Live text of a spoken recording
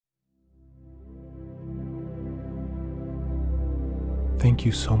Thank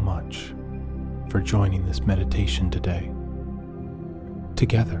you so much for joining this meditation today.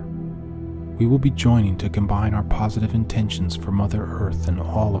 Together, we will be joining to combine our positive intentions for Mother Earth and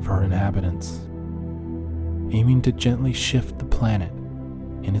all of her inhabitants, aiming to gently shift the planet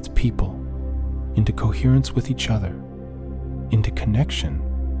and its people into coherence with each other, into connection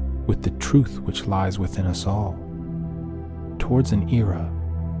with the truth which lies within us all, towards an era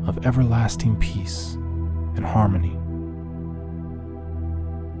of everlasting peace and harmony.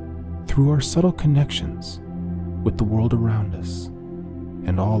 Through our subtle connections with the world around us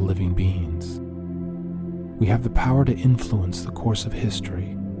and all living beings, we have the power to influence the course of history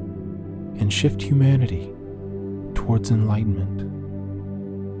and shift humanity towards enlightenment.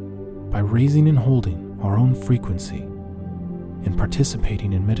 By raising and holding our own frequency and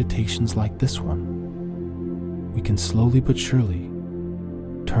participating in meditations like this one, we can slowly but surely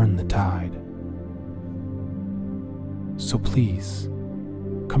turn the tide. So please,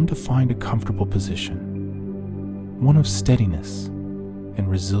 come to find a comfortable position, one of steadiness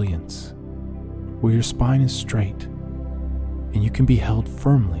and resilience, where your spine is straight and you can be held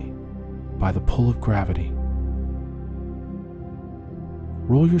firmly by the pull of gravity.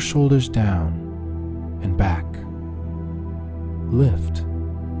 Roll your shoulders down and back. Lift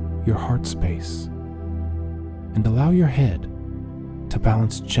your heart space and allow your head to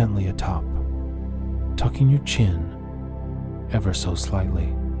balance gently atop, tucking your chin ever so slightly.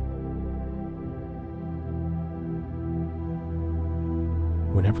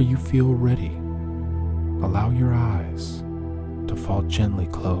 Whenever you feel ready, allow your eyes to fall gently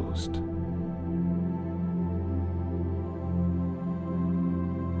closed.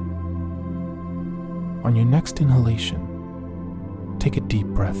 On your next inhalation, take a deep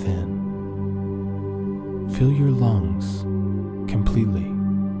breath in. Fill your lungs completely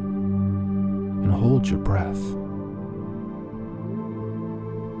and hold your breath.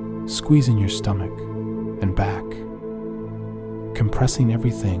 Squeeze in your stomach and back, compressing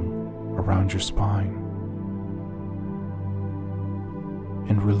everything around your spine.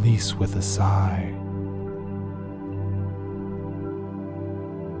 And release with a sigh.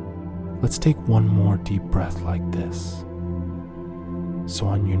 Let's take one more deep breath like this. So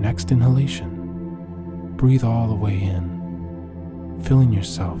on your next inhalation, breathe all the way in, filling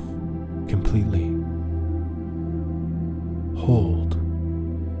yourself completely. Hold.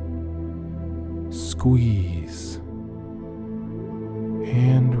 Squeeze.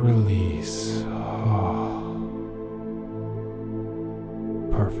 And release.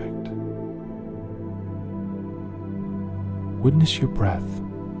 Perfect. Witness your breath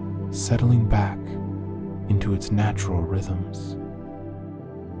settling back into its natural rhythms,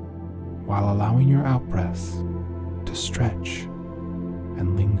 while allowing your out-breaths to stretch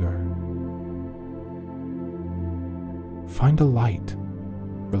and linger. Find a light,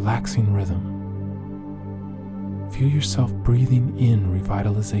 relaxing rhythm. Feel yourself breathing in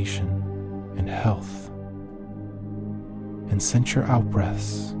revitalization and health, and sense your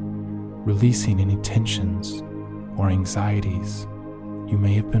out-breaths releasing any tensions or anxieties you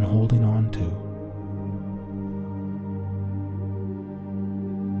may have been holding on to.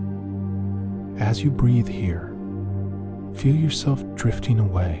 As you breathe here, feel yourself drifting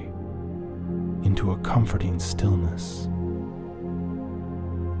away into a comforting stillness.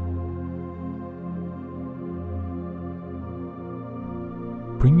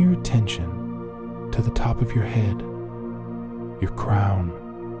 Bring your attention to the top of your head, your crown,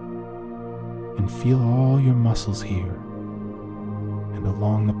 and feel all your muscles here and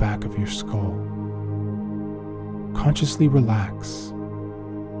along the back of your skull. Consciously relax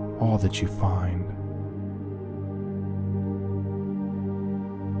all that you find.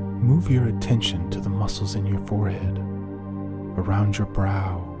 Move your attention to the muscles in your forehead, around your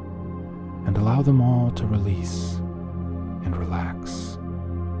brow, and allow them all to release and relax.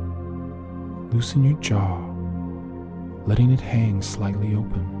 Loosen your jaw, letting it hang slightly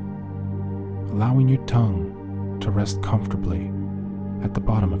open, allowing your tongue to rest comfortably at the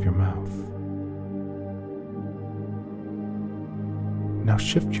bottom of your mouth. Now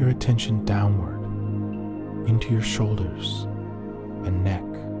shift your attention downward into your shoulders and neck.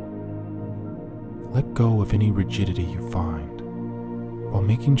 Let go of any rigidity you find, while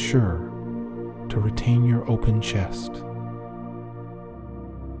making sure to retain your open chest.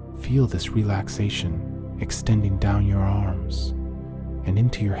 Feel this relaxation extending down your arms and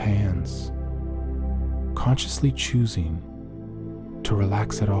into your hands, consciously choosing to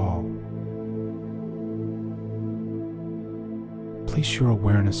relax it all. Place your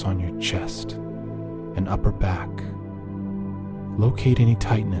awareness on your chest and upper back. Locate any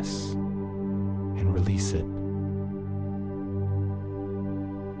tightness and release it.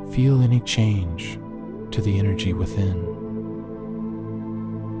 Feel any change to the energy within.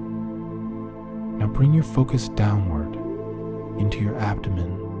 Now bring your focus downward into your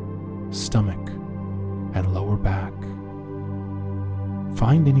abdomen, stomach, and lower back.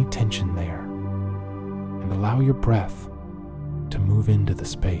 Find any tension there and allow your breath to move into the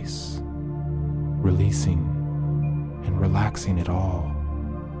space, releasing and relaxing it all.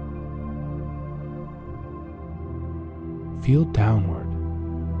 Feel downward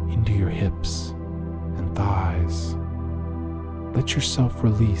into your hips and thighs. Let yourself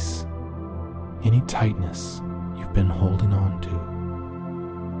release any tightness you've been holding on to.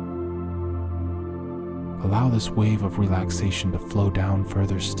 Allow this wave of relaxation to flow down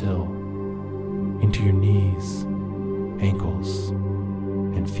further still into your knees, ankles,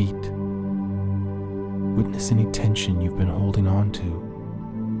 and feet. Witness any tension you've been holding on to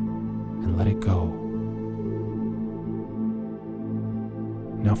and let it go.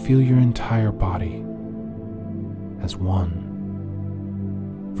 Now feel your entire body as one,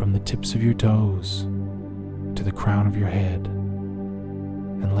 from the tips of your toes to the crown of your head,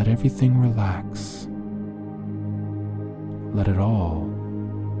 and let everything relax. Let it all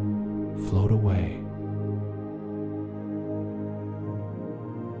float away.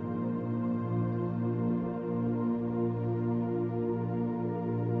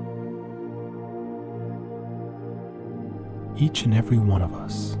 Each and every one of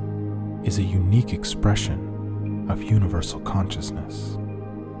us is a unique expression of universal consciousness.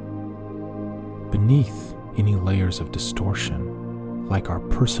 Beneath any layers of distortion, like our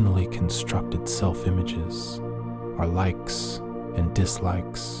personally constructed self-images, our likes and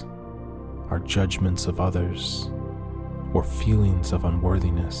dislikes, our judgments of others, or feelings of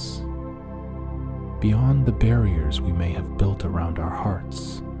unworthiness, beyond the barriers we may have built around our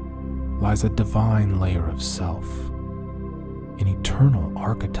hearts, lies a divine layer of self, an eternal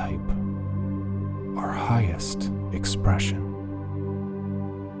archetype, our highest expression.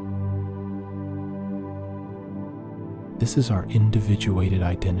 This is our individuated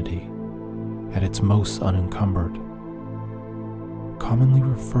identity at its most unencumbered, commonly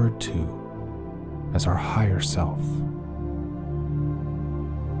referred to as our higher self.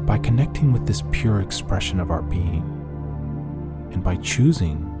 By connecting with this pure expression of our being, and by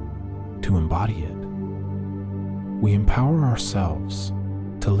choosing to embody it, we empower ourselves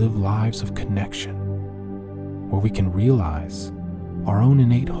to live lives of connection where we can realize our own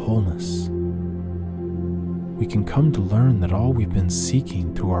innate wholeness. We can come to learn that all we've been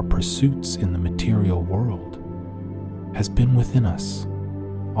seeking through our pursuits in the material world has been within us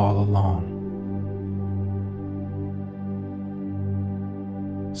all along.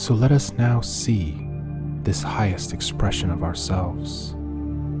 So let us now see this highest expression of ourselves.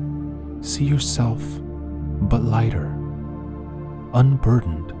 See yourself but lighter,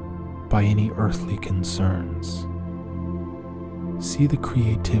 unburdened by any earthly concerns. See the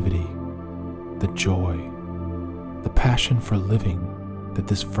creativity, the joy, the passion for living that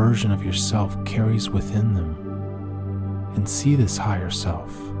this version of yourself carries within them, and see this higher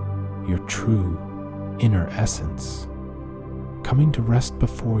self, your true inner essence, coming to rest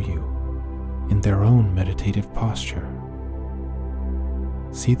before you in their own meditative posture.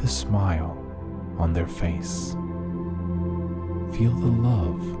 See the smile on their face. Feel the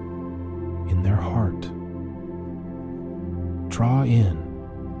love in their heart. Draw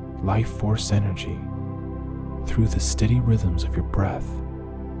in life force energy through the steady rhythms of your breath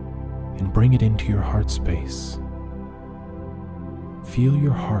and bring it into your heart space. Feel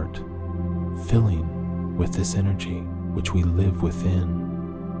your heart filling with this energy which we live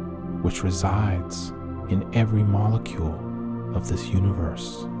within, which resides in every molecule of this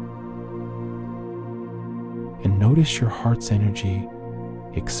universe. And notice your heart's energy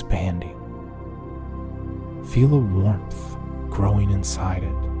expanding. Feel a warmth growing inside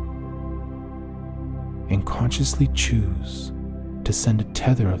it, and consciously choose to send a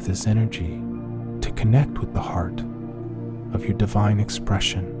tether of this energy to connect with the heart of your divine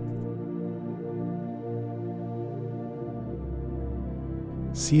expression.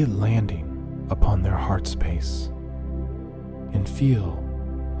 See it landing upon their heart space, and feel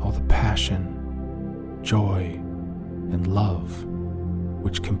all the passion, joy, and love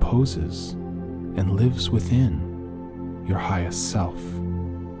which composes and lives within your highest self,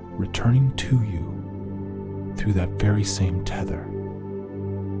 returning to you through that very same tether.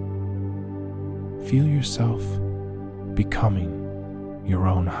 Feel yourself becoming your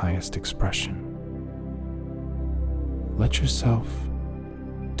own highest expression. Let yourself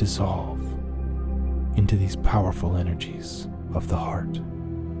dissolve into these powerful energies of the heart.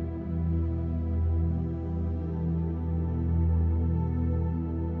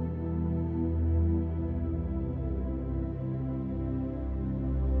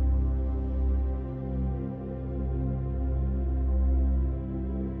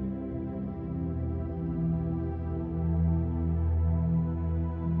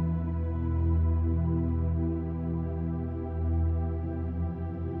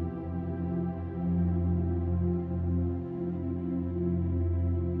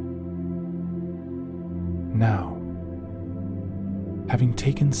 Now, having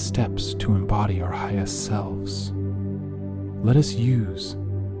taken steps to embody our highest selves, let us use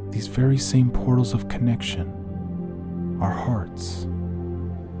these very same portals of connection, our hearts,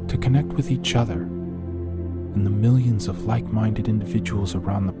 to connect with each other and the millions of like-minded individuals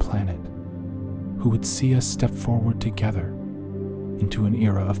around the planet who would see us step forward together into an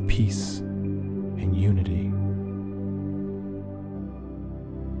era of peace and unity.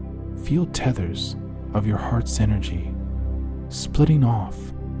 Feel tethers of your heart's energy splitting off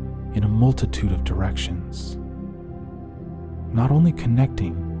in a multitude of directions, not only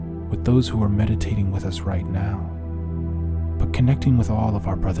connecting with those who are meditating with us right now, but connecting with all of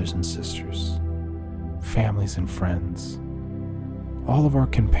our brothers and sisters, families and friends, all of our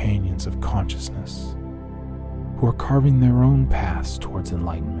companions of consciousness who are carving their own paths towards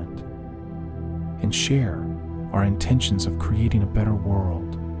enlightenment, and share our intentions of creating a better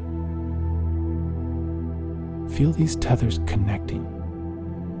world. Feel these tethers connecting.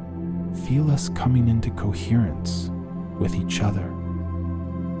 Feel us coming into coherence with each other.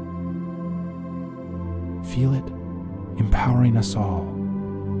 Feel it empowering us all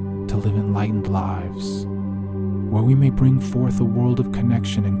to live enlightened lives where we may bring forth a world of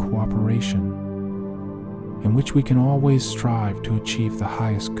connection and cooperation in which we can always strive to achieve the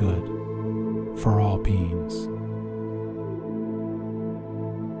highest good for all beings.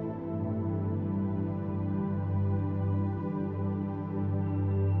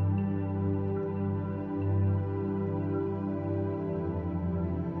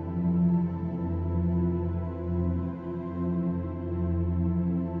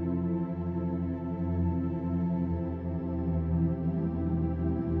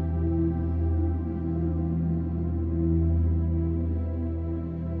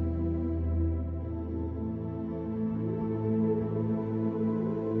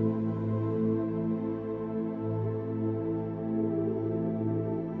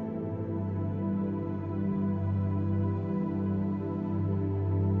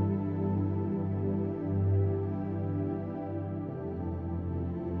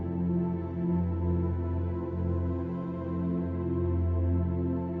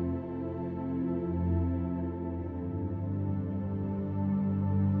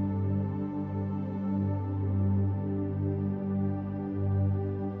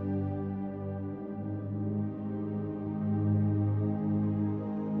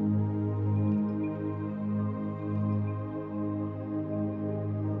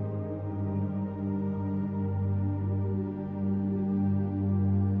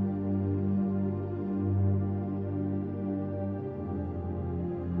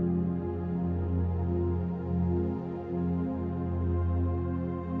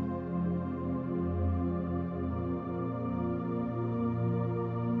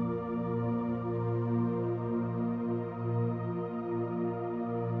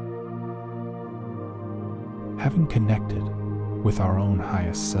 Having connected with our own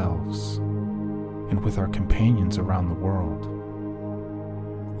highest selves and with our companions around the world,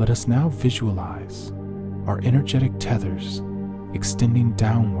 let us now visualize our energetic tethers extending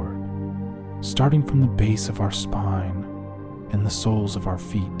downward, starting from the base of our spine and the soles of our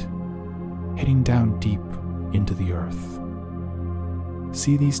feet, heading down deep into the earth.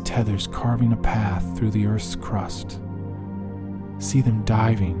 See these tethers carving a path through the earth's crust. See them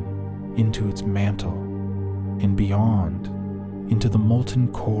diving into its mantle and beyond into the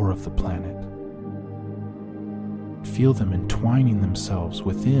molten core of the planet. Feel them entwining themselves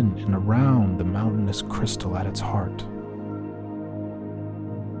within and around the mountainous crystal at its heart.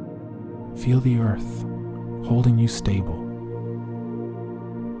 Feel the earth holding you stable.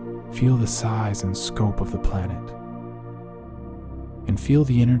 Feel the size and scope of the planet, and feel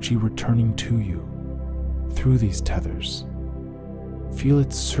the energy returning to you through these tethers. Feel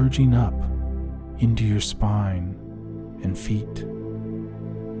it surging up into your spine and feet.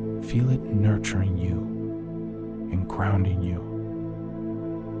 Feel it nurturing you and grounding you.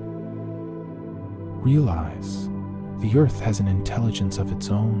 Realize the earth has an intelligence of its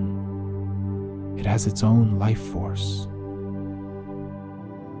own. It has its own life force.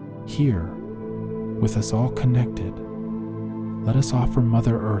 Here, with us all connected, let us offer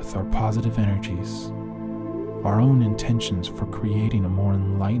Mother Earth our positive energies, our own intentions for creating a more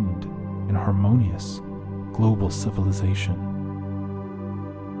enlightened and harmonious global civilization.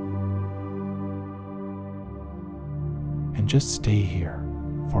 And just stay here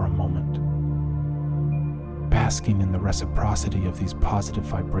for a moment, basking in the reciprocity of these positive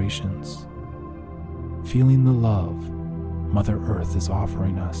vibrations, feeling the love Mother Earth is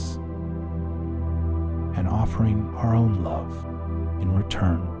offering us, and offering our own love in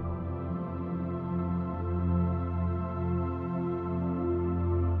return.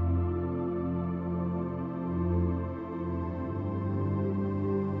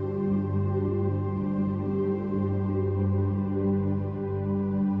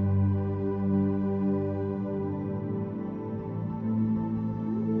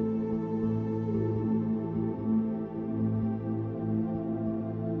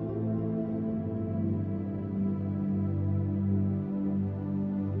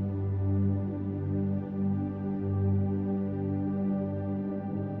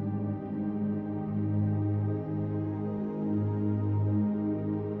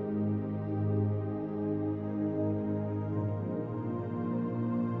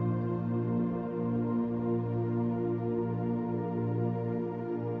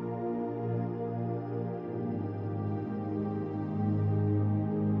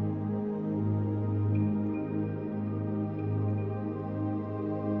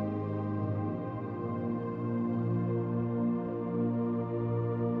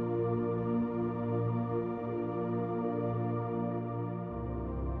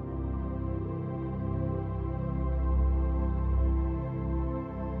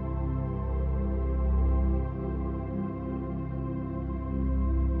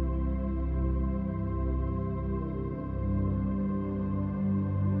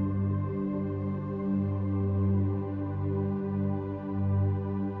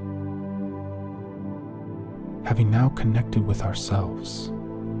 Having now connected with ourselves,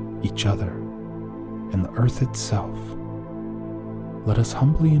 each other, and the earth itself, let us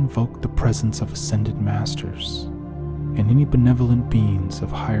humbly invoke the presence of ascended masters and any benevolent beings of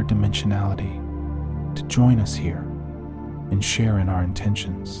higher dimensionality to join us here and share in our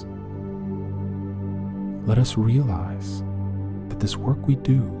intentions. Let us realize that this work we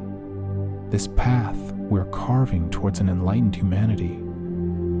do, this path we're carving towards an enlightened humanity,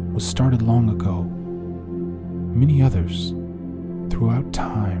 was started long ago. Many others, throughout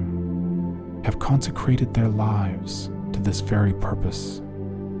time, have consecrated their lives to this very purpose.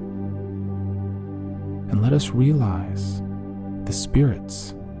 And let us realize the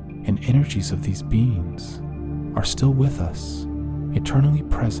spirits and energies of these beings are still with us, eternally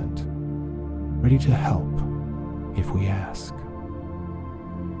present, ready to help if we ask.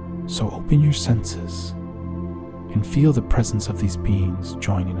 So open your senses and feel the presence of these beings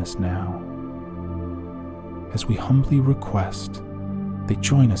joining us now. As we humbly request, they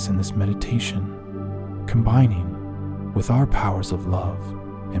join us in this meditation, combining with our powers of love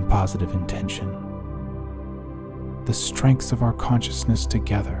and positive intention, the strengths of our consciousness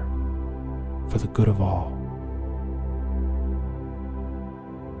together for the good of all.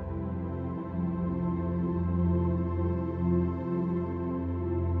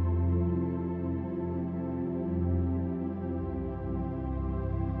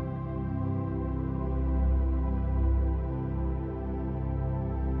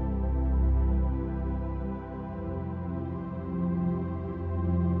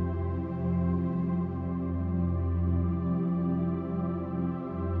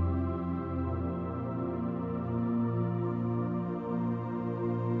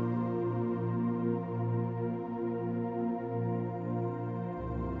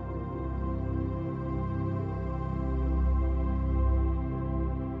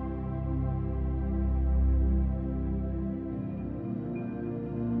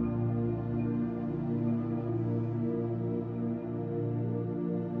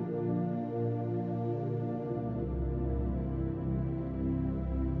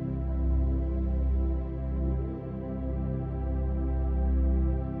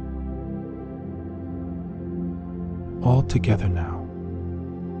 All together now,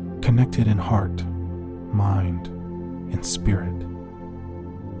 connected in heart, mind, and spirit,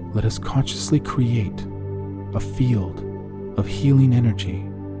 let us consciously create a field of healing energy,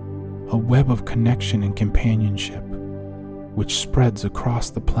 a web of connection and companionship, which spreads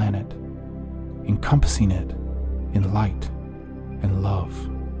across the planet, encompassing it in light and love.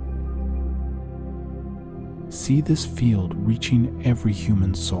 See this field reaching every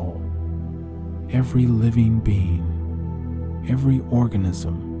human soul, every living being, every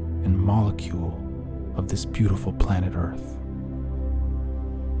organism and molecule of this beautiful planet Earth.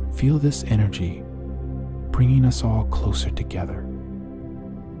 Feel this energy bringing us all closer together.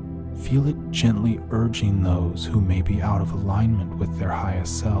 Feel it gently urging those who may be out of alignment with their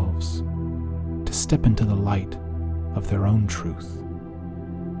highest selves to step into the light of their own truth.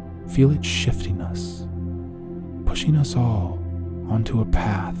 Feel it shifting us, pushing us all onto a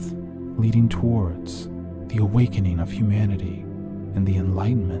path leading towards the awakening of humanity and the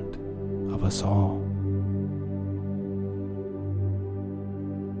enlightenment of us all.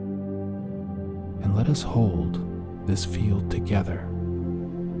 And let us hold this field together,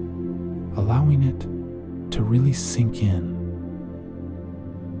 allowing it to really sink in.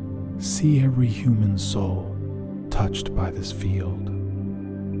 See every human soul touched by this field,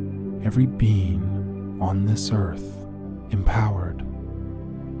 every being on this earth empowered,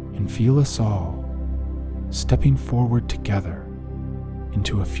 and feel us all stepping forward together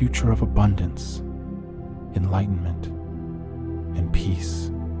into a future of abundance, enlightenment, and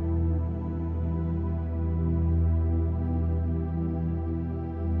peace.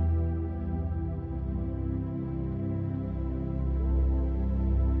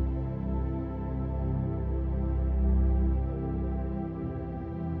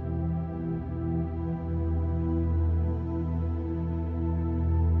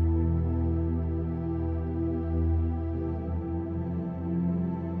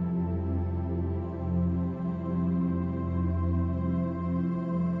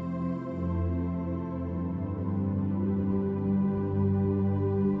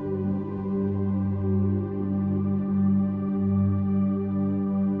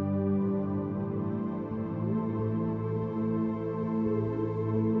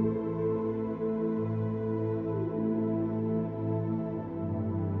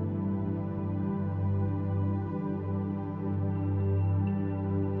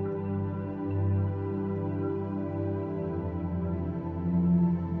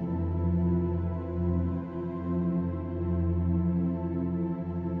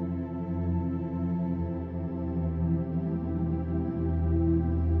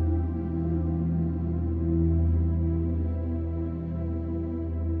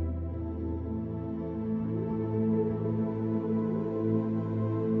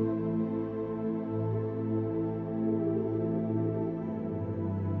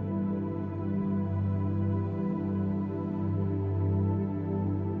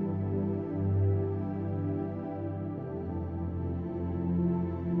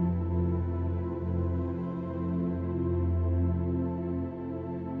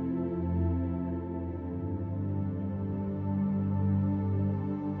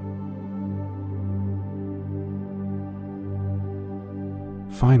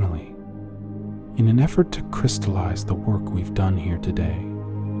 Finally, in an effort to crystallize the work we've done here today,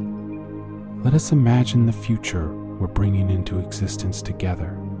 let us imagine the future we're bringing into existence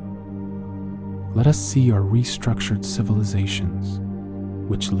together. Let us see our restructured civilizations,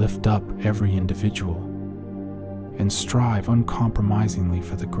 which lift up every individual and strive uncompromisingly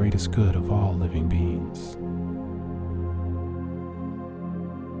for the greatest good of all living beings.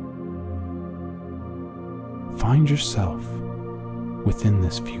 Find yourself within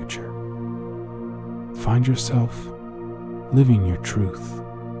this future. Find yourself living your truth,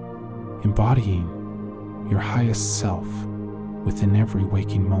 embodying your highest self within every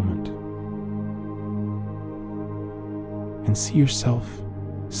waking moment. And see yourself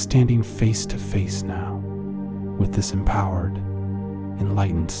standing face to face now with this empowered,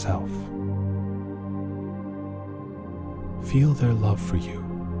 enlightened self. Feel their love for you.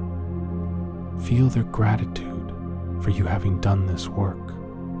 Feel their gratitude for you having done this work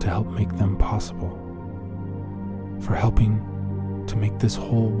to help make them possible, for helping to make this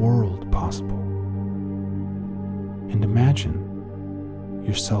whole world possible. And imagine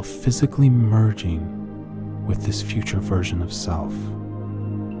yourself physically merging with this future version of self.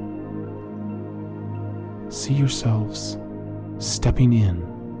 See yourselves stepping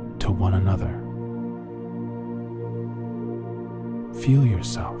in to one another. Feel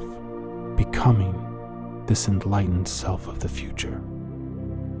yourself becoming this enlightened self of the future.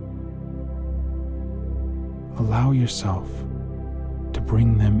 Allow yourself to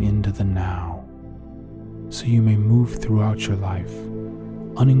bring them into the now, so you may move throughout your life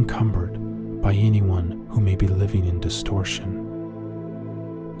unencumbered by anyone who may be living in distortion,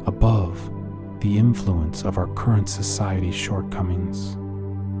 above the influence of our current society's shortcomings.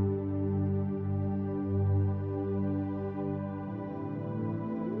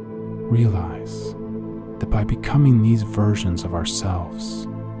 Realize that by becoming these versions of ourselves,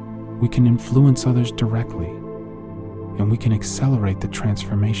 we can influence others directly, and we can accelerate the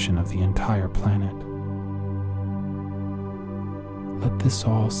transformation of the entire planet. Let this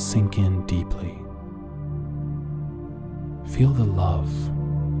all sink in deeply. Feel the love.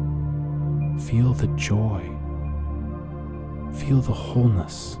 Feel the joy. Feel the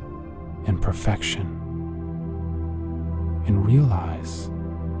wholeness and perfection. And realize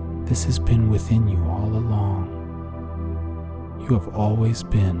this has been within you all along. You have always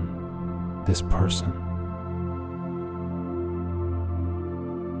been this person.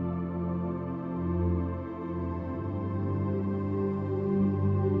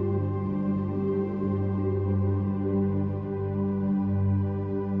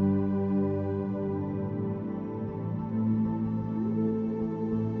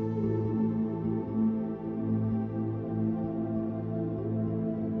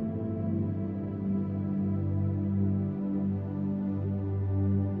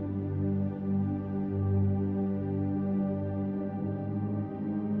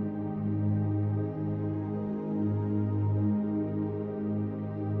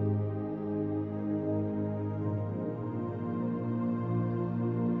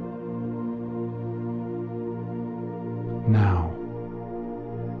 Now,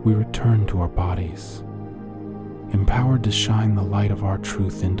 we return to our bodies, empowered to shine the light of our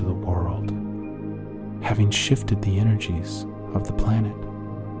truth into the world, having shifted the energies of the planet,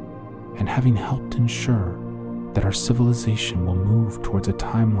 and having helped ensure that our civilization will move towards a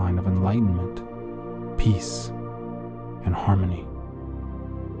timeline of enlightenment, peace, and harmony.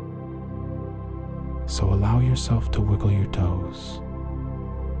 So allow yourself to wiggle your toes.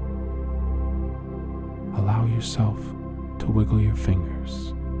 Allow yourself to wiggle your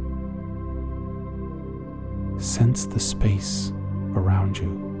fingers. Sense the space around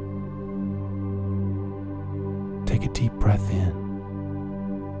you. Take a deep breath in.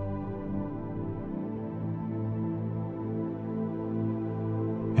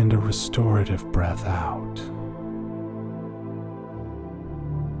 And a restorative breath out.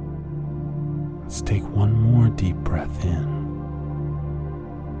 Let's take one more deep breath in.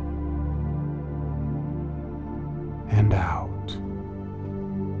 And out.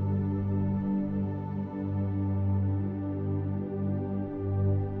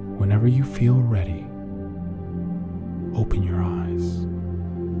 Whenever you feel ready, open your eyes.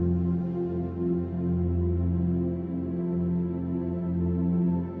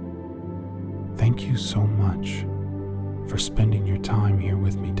 Thank you so much for spending your time here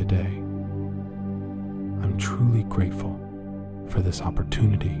with me today. I'm truly grateful for this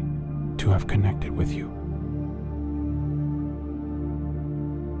opportunity to have connected with you.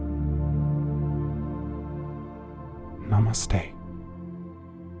 Namaste.